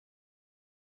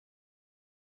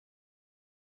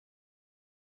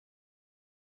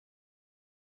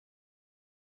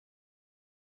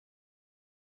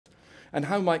And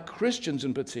how might Christians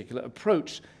in particular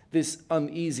approach this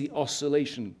uneasy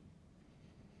oscillation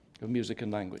of music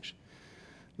and language?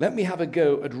 Let me have a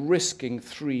go at risking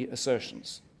 3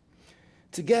 assertions.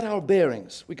 To get our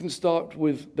bearings, we can start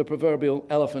with the proverbial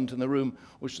elephant in the room,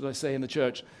 or should I say in the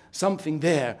church, something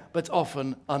there, but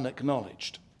often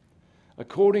unacknowledged.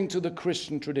 According to the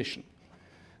Christian tradition,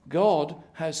 God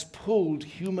has pulled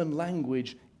human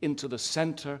language into the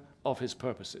center of his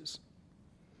purposes.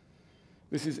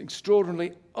 This is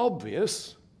extraordinarily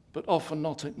obvious, but often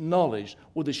not acknowledged,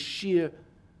 or the sheer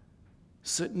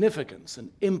significance and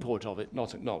import of it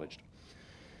not acknowledged.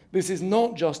 This is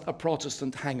not just a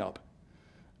Protestant hang-up,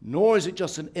 nor is it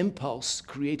just an impulse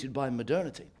created by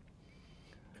modernity.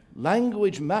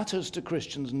 Language matters to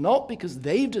Christians not because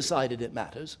they've decided it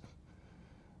matters,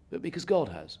 but because God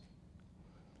has.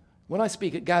 When I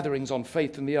speak at gatherings on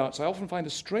faith and the arts, I often find a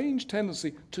strange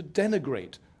tendency to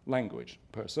denigrate language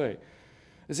per se,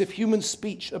 as if human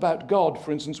speech about God,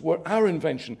 for instance, were our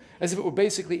invention, as if it were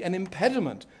basically an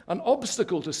impediment, an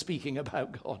obstacle to speaking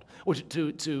about God, or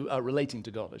to relating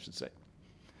to God, I should say.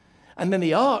 And then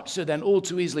the arts are then all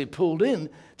too easily pulled in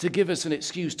to give us an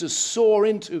excuse to soar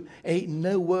into a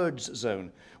no-words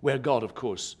zone, where God, of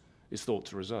course, is thought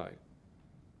to reside.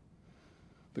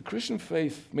 The Christian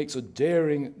faith makes a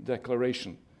daring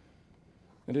declaration,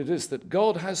 and it is that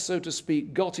God has, so to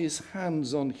speak, got his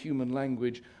hands on human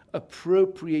language,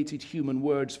 appropriated human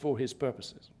words for his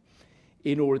purposes.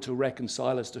 In order to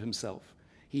reconcile us to himself,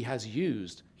 he has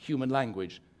used human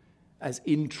language as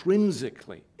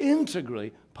intrinsically,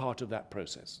 integrally part of that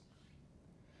process.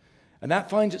 And that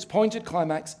finds its pointed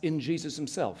climax in Jesus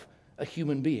himself, a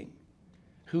human being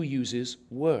who uses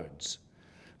words.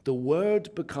 The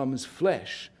Word becomes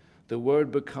flesh. The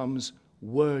Word becomes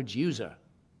word user.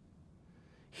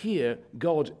 Here,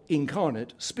 God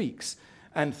incarnate speaks,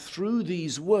 and through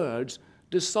these words,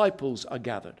 disciples are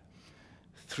gathered.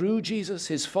 Through Jesus,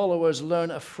 his followers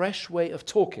learn a fresh way of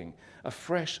talking, a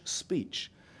fresh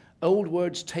speech. Old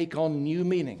words take on new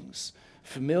meanings.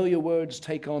 Familiar words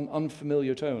take on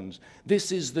unfamiliar tones.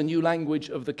 This is the new language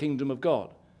of the kingdom of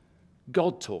God.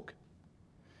 God talk.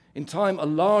 In time, a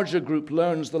larger group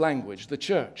learns the language, the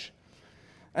church.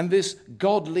 And this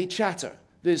godly chatter,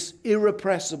 this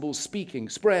irrepressible speaking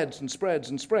spreads and spreads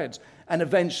and spreads, and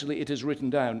eventually it is written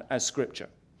down as scripture.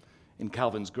 In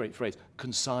Calvin's great phrase,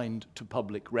 consigned to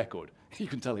public record. You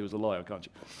can tell he was a lawyer, can't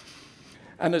you?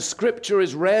 And as scripture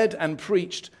is read and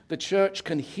preached, the church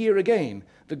can hear again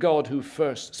the God who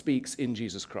first speaks in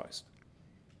Jesus Christ.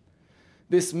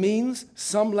 This means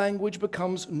some language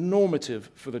becomes normative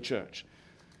for the church.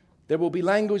 There will be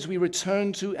language we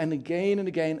return to and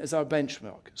again as our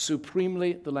benchmark,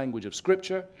 supremely the language of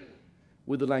Scripture,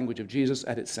 with the language of Jesus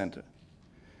at its center.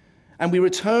 And we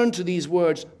return to these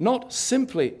words not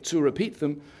simply to repeat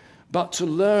them, but to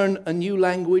learn a new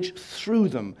language through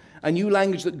them, a new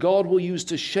language that God will use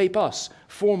to shape us,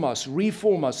 form us,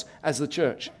 reform us as the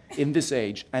church in this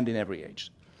age and in every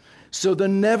age. So there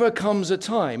never comes a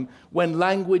time when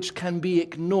language can be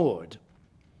ignored,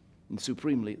 and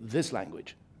supremely this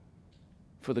language,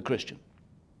 for the Christian.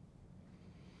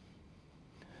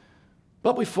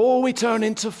 But before we turn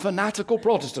into fanatical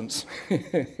Protestants,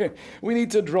 we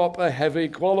need to drop a heavy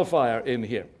qualifier in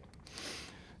here.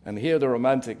 And here the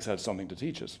Romantics have something to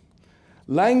teach us.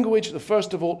 Language,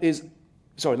 first of all,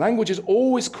 language is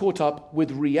always caught up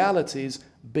with realities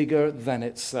bigger than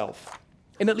itself,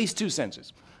 in at least 2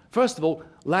 senses. First of all,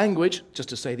 language, just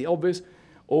to say the obvious,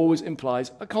 always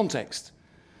implies a context.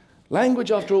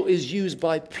 Language, after all, is used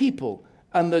by people,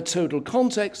 and the total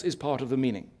context is part of the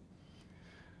meaning.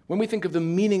 When we think of the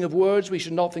meaning of words, we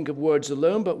should not think of words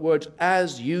alone, but words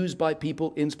as used by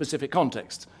people in specific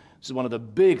contexts. This is one of the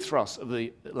big thrusts of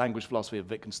the language philosophy of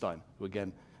Wittgenstein, who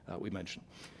again we mentioned.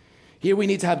 Here we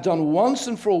need to have done once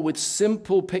and for all with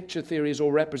simple picture theories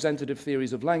or representative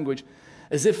theories of language,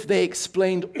 as if they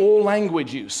explained all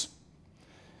language use.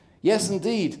 Yes,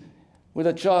 indeed, with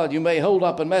a child you may hold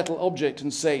up a metal object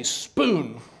and say,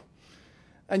 spoon.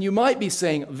 And you might be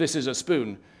saying, this is a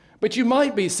spoon. But you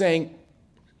might be saying,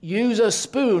 use a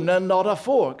spoon and not a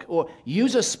fork. Or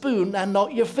use a spoon and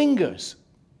not your fingers.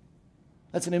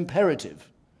 That's an imperative.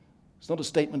 It's not a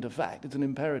statement of fact. It's an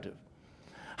imperative.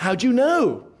 How do you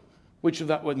know which of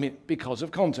that would mean? Because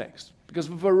of context. Because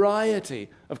of a variety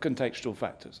of contextual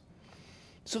factors.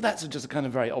 So that's just a kind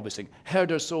of very obvious thing.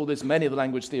 Herder saw this. Many of the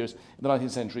language theorists in the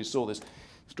 19th century saw this.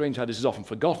 Strange how this is often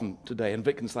forgotten today. And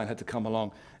Wittgenstein had to come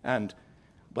along and,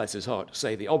 bless his heart,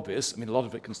 say the obvious. I mean, a lot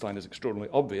of Wittgenstein is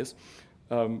extraordinarily obvious.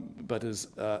 But as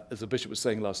the bishop was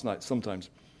saying last night, sometimes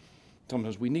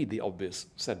we need the obvious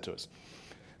said to us.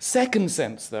 Second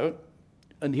sense, though,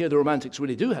 and here the Romantics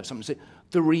really do have something to say,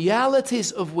 the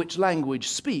realities of which language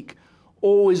speak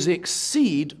always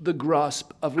exceed the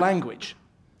grasp of language.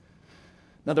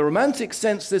 Now, the Romantics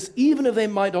sense this, even if they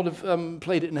might not have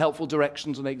played it in helpful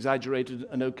directions and exaggerated,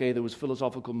 and okay, there was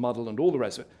philosophical muddle and all the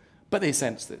rest of it, but they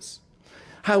sense this.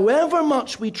 However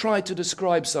much we try to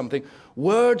describe something,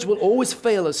 words will always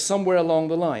fail us somewhere along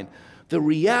the line. The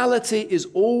reality is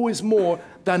always more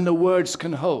than the words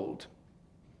can hold.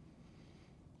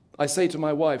 I say to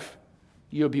my wife,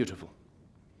 "You're beautiful."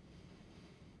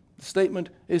 The statement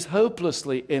is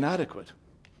hopelessly inadequate.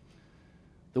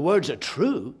 The words are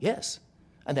true, yes,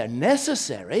 and they're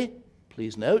necessary,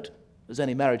 please note, as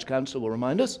any marriage counselor will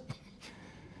remind us.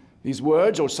 These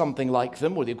words, or something like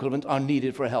them, or the equivalent, are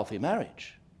needed for a healthy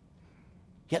marriage.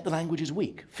 Yet the language is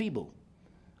weak, feeble.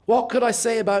 What could I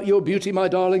say about your beauty, my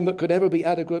darling, that could ever be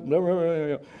adequate?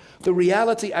 The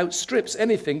reality outstrips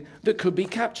anything that could be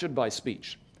captured by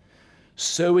speech.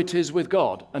 So it is with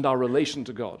God and our relation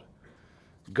to God.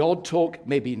 God talk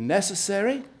may be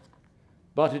necessary,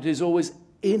 but it is always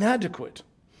inadequate.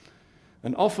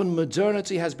 And often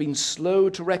modernity has been slow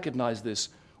to recognize this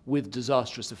with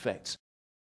disastrous effects.